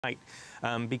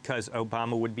because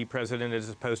Obama would be president as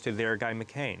opposed to their guy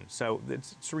McCain. So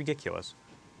it's ridiculous.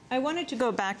 I wanted to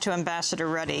go back to Ambassador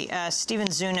Ruddy. Stephen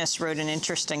Zunis wrote an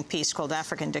interesting piece called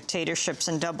African Dictatorships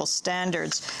and Double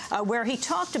Standards, where he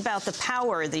talked about the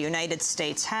power the United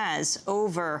States has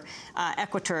over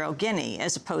Equatorial Guinea,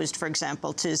 as opposed, for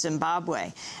example, to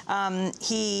Zimbabwe.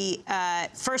 He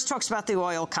first talks about the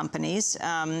oil companies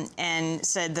and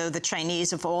said, though the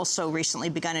Chinese have also recently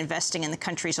begun investing in the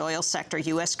country's oil sector,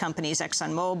 U.S. companies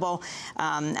ExxonMobil,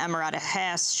 Amerada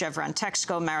Hess, Chevron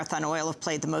Texaco, Marathon Oil have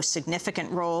played the most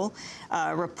significant role.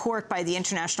 A report by the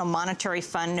International Monetary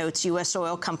Fund notes U.S.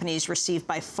 oil companies receive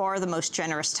by far the most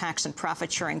generous tax and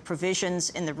profit-sharing provisions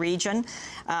in the region.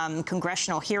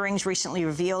 Congressional hearings recently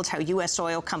revealed how U.S.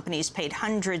 oil companies paid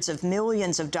hundreds of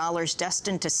millions of dollars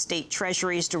destined to state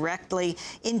treasuries directly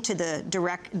into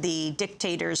the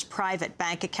dictator's private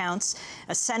bank accounts.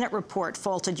 A Senate report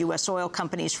faulted U.S. oil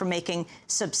companies for making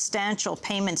substantial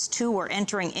payments to or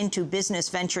entering into business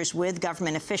ventures with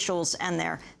government officials and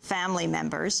their family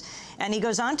members. And he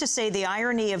goes on to say the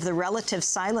irony of the relative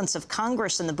silence of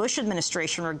Congress and the Bush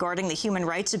administration regarding the human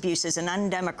rights abuses and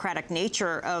undemocratic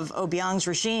nature of Obiang's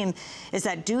regime is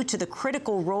that due to the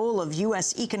critical role of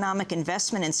U.S. economic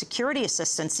investment and security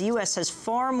assistance, the U.S. has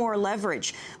far more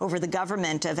leverage over the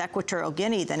government of Equatorial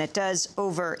Guinea than it does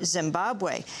over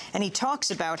Zimbabwe. And he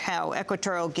talks about how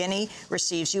Equatorial Guinea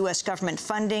receives U.S. government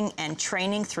funding and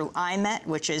training through IMET,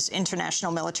 which is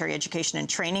International Military Education and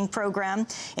Training Program.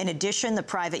 In addition, the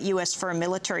private U.S. firm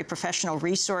Military Professional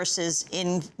Resources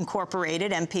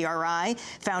Incorporated, MPRI,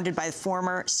 founded by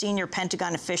former senior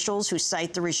Pentagon officials who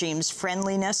cite the regime's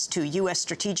friendliness to U.S.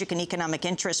 strategic and economic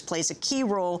interests, plays a key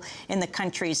role in the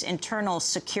country's internal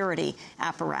security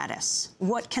apparatus.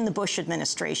 What can the Bush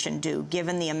administration do,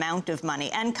 given the amount of money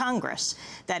and Congress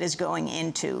that is going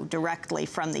into directly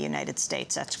from the United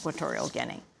States at Equatorial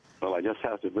Guinea? Well, I just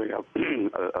have to bring up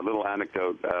a little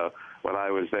anecdote. When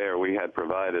I was there, we had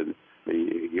provided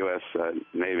the U.S.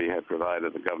 Navy had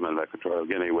provided the government of Equatorial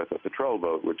Guinea with a patrol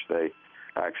boat, which they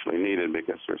actually needed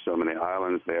because there are so many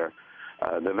islands there.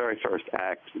 The very first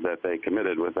act that they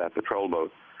committed with that patrol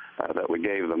boat that we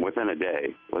gave them within a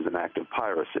day was an act of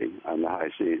piracy on the high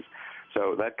seas.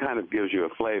 So that kind of gives you a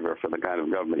flavor for the kind of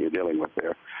government you're dealing with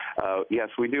there. Yes,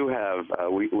 we do have,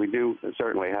 we do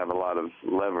certainly have a lot of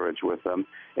leverage with them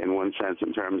in one sense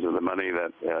in terms of the money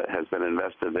that has been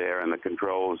invested there and the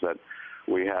controls that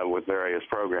we have with various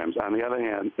programs. On the other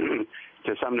hand,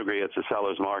 to some degree, it's a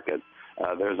seller's market.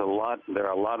 There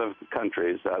are a lot of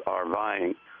countries that are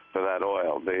vying for that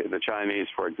oil. The Chinese,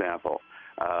 for example,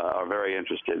 are very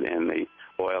interested in the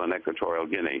oil in Equatorial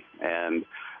Guinea, and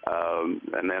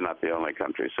they're not the only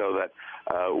country. So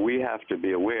that we have to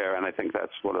be aware, and I think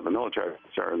that's one of the military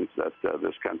concerns that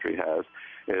this country has,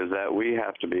 is that we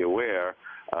have to be aware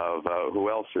of who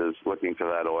else is looking for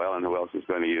that oil and who else is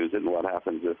going to use it, and what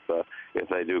happens if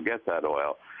they do get that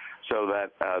oil. So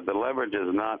that the leverage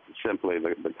is not simply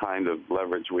the kind of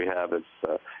leverage we have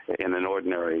in an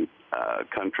ordinary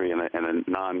country in a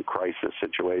non-crisis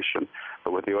situation.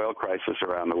 But with the oil crisis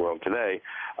around the world today,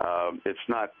 it's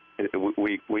not.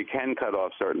 We can cut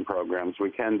off certain programs.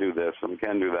 We can do this and we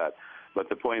can do that. But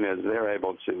the point is, they're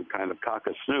able to kind of cock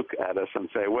a snook at us and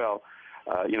say, well,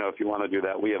 you know, if you want to do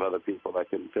that, we have other people that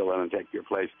can fill in and take your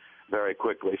place very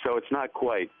quickly. So it's not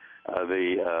quite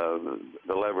the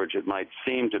leverage it might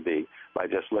seem to be by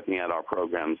just looking at our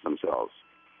programs themselves.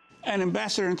 And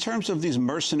Ambassador, in terms of these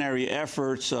mercenary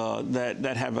efforts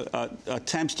that have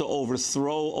attempts to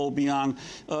overthrow Obiang,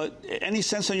 any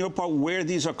sense on your part where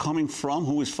these are coming from?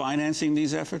 Who is financing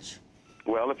these efforts?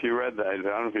 Well, if you read that, I don't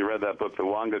know if you read that book, The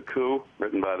Wanga Coup,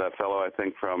 written by that fellow, I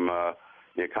think, from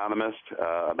The Economist,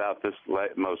 about this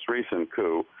most recent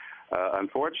coup.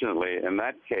 Unfortunately, in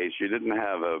that case, you didn't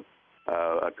have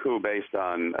a coup based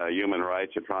on human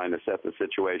rights or trying to set the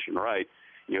situation right.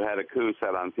 You had a coup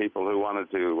set on people who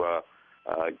wanted to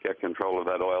get control of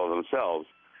that oil themselves.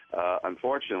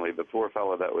 Unfortunately, the poor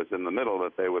fellow that was in the middle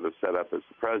that they would have set up as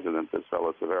the president, this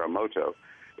fellow Severo,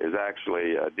 is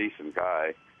actually a decent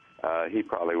guy. He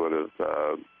probably would have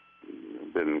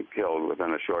been killed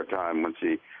within a short time once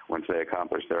they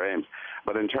accomplished their aims.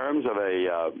 But in terms of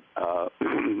a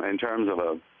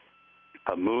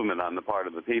movement on the part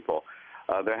of the people,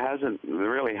 there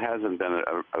really hasn't been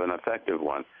an effective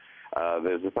one.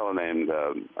 There's a fellow named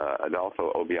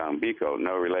Adolfo Obiang Biko,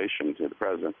 no relation to the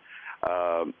president,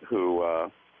 who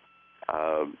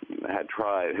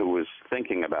was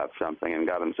thinking about something and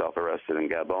got himself arrested in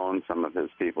Gabon. Some of his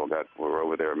people were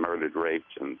over there murdered,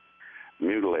 raped, and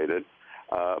mutilated.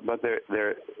 But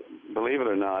believe it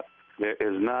or not, there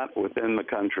is not within the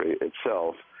country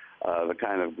itself the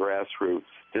kind of grassroots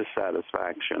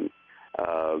dissatisfaction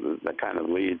that kind of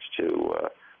leads to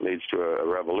a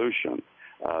revolution.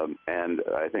 And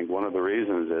I think one of the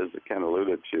reasons is, Ken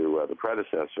alluded to, the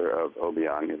predecessor of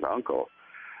Obiang, his uncle,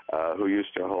 who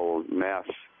used to hold mass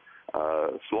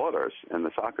slaughters in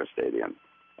the soccer stadium,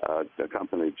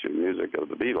 accompanied to music of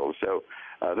the Beatles. So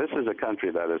this is a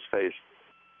country that has faced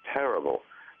terrible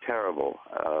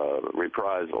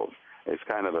reprisals. It's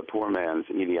kind of a poor man's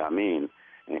Idi Amin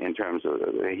in terms of,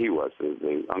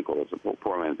 the uncle was a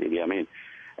poor man's Idi Amin.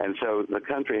 And so the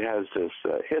country has this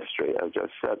history of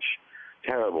just such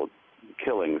terrible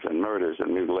killings and murders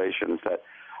and mutilations that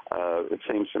it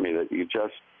seems to me that you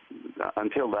just,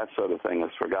 until that sort of thing is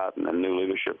forgotten and new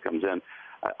leadership comes in,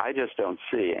 I just don't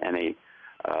see any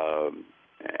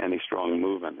strong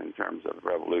movement in terms of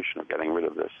revolution or getting rid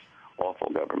of this awful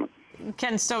government.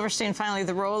 Ken Silverstein, finally,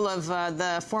 the role of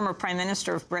the former Prime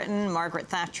Minister of Britain, Margaret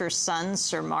Thatcher's son,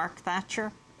 Sir Mark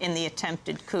Thatcher, in the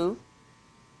attempted coup?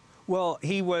 Well,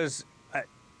 he was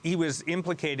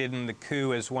implicated in the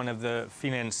coup as one of the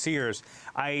financiers.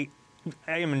 I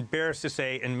am embarrassed to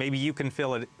say, and maybe you can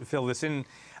fill this in,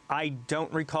 I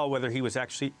don't recall whether he was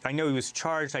actually, I know he was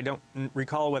charged, I don't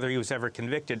recall whether he was ever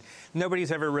convicted.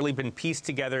 Nobody's ever really been pieced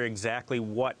together exactly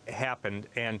what happened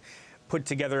and put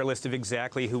together a list of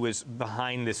exactly who was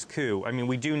behind this coup. I mean,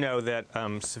 we do know that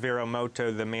Severo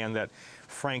Moto, the man that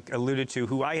Frank alluded to,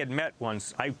 who I had met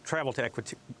once, I traveled to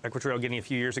Equatorial Guinea a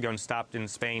few years ago and stopped in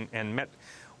Spain and met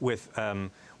with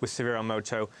Severo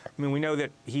Moto. I mean, we know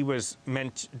that he was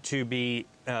meant to be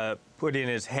put in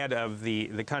as head of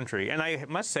the country. And I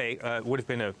must say, would have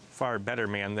been a far better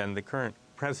man than the current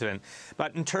president.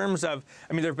 But in terms of,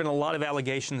 I mean, there have been a lot of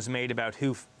allegations made about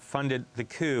who funded the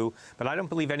coup, but I don't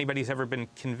believe anybody's ever been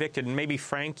convicted. And maybe,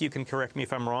 Frank, you can correct me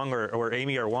if I'm wrong, or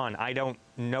Amy or Juan. I don't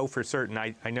know for certain.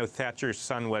 I know Thatcher's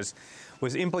son was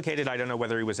implicated. I don't know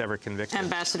whether he was ever convicted.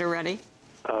 Ambassador Ruddy?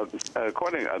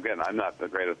 According, again, I'm not the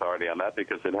great authority on that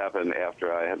because it happened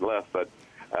after I had left, but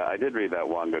I did read that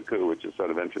Wanga coup, which is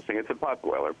sort of interesting. It's a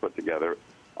potboiler put together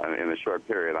in a short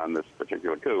period on this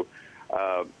particular coup.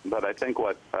 But I think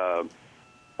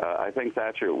I think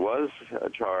Thatcher was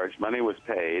charged, money was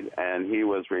paid, and he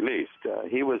was released.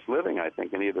 He was living, I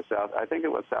think, in either South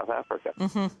Africa.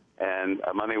 Mm-hmm. And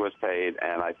money was paid,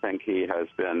 and I think he has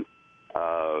been,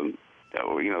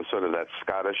 sort of that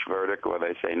Scottish verdict where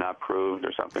they say not proved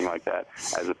or something like that,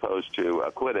 as opposed to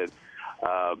acquitted.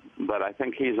 But I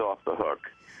think he's off the hook.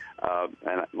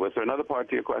 And was there another part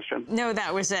to your question? No,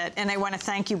 that was it. And I want to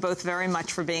thank you both very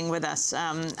much for being with us.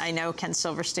 I know, Ken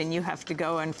Silverstein, you have to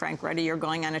go, and Frank Ruddy, you're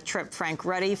going on a trip. Frank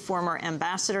Ruddy, former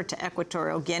ambassador to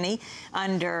Equatorial Guinea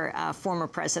under former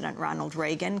President Ronald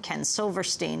Reagan. Ken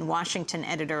Silverstein, Washington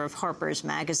editor of Harper's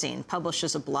Magazine,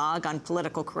 publishes a blog on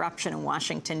political corruption in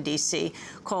Washington, D.C.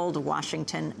 called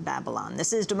Washington Babylon.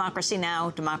 This is Democracy Now!,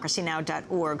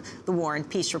 democracynow.org, The War and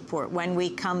Peace Report. When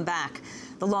we come back,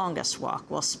 The Longest Walk.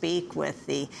 We'll speak with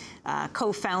the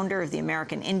co-founder of the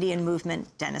American Indian Movement,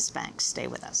 Dennis Banks. Stay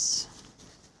with us.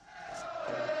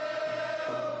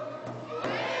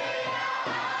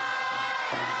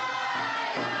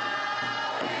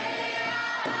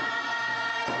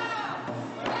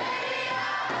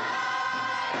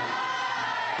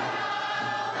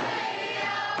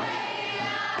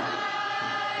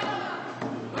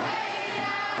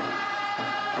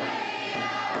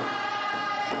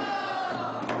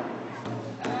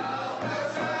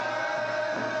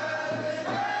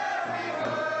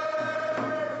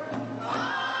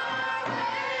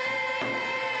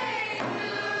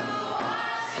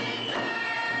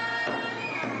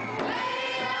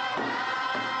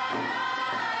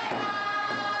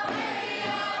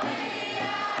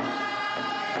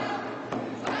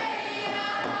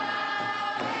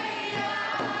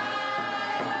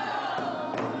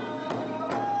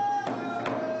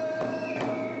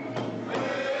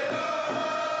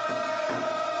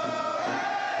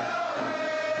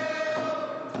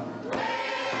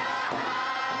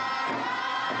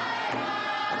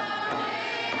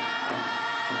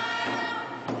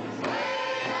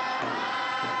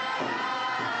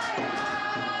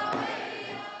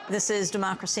 This is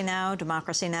Democracy Now!,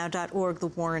 democracynow.org, The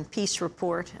War and Peace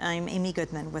Report. I'm Amy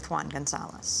Goodman with Juan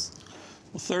Gonzalez.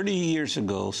 Well, 30 years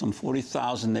ago, some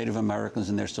 40,000 Native Americans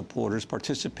and their supporters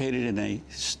participated in a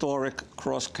historic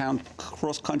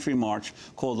cross-country march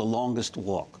called the Longest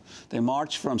Walk. They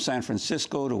marched from San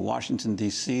Francisco to Washington,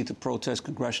 D.C. to protest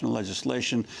congressional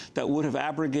legislation that would have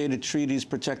abrogated treaties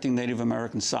protecting Native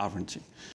American sovereignty.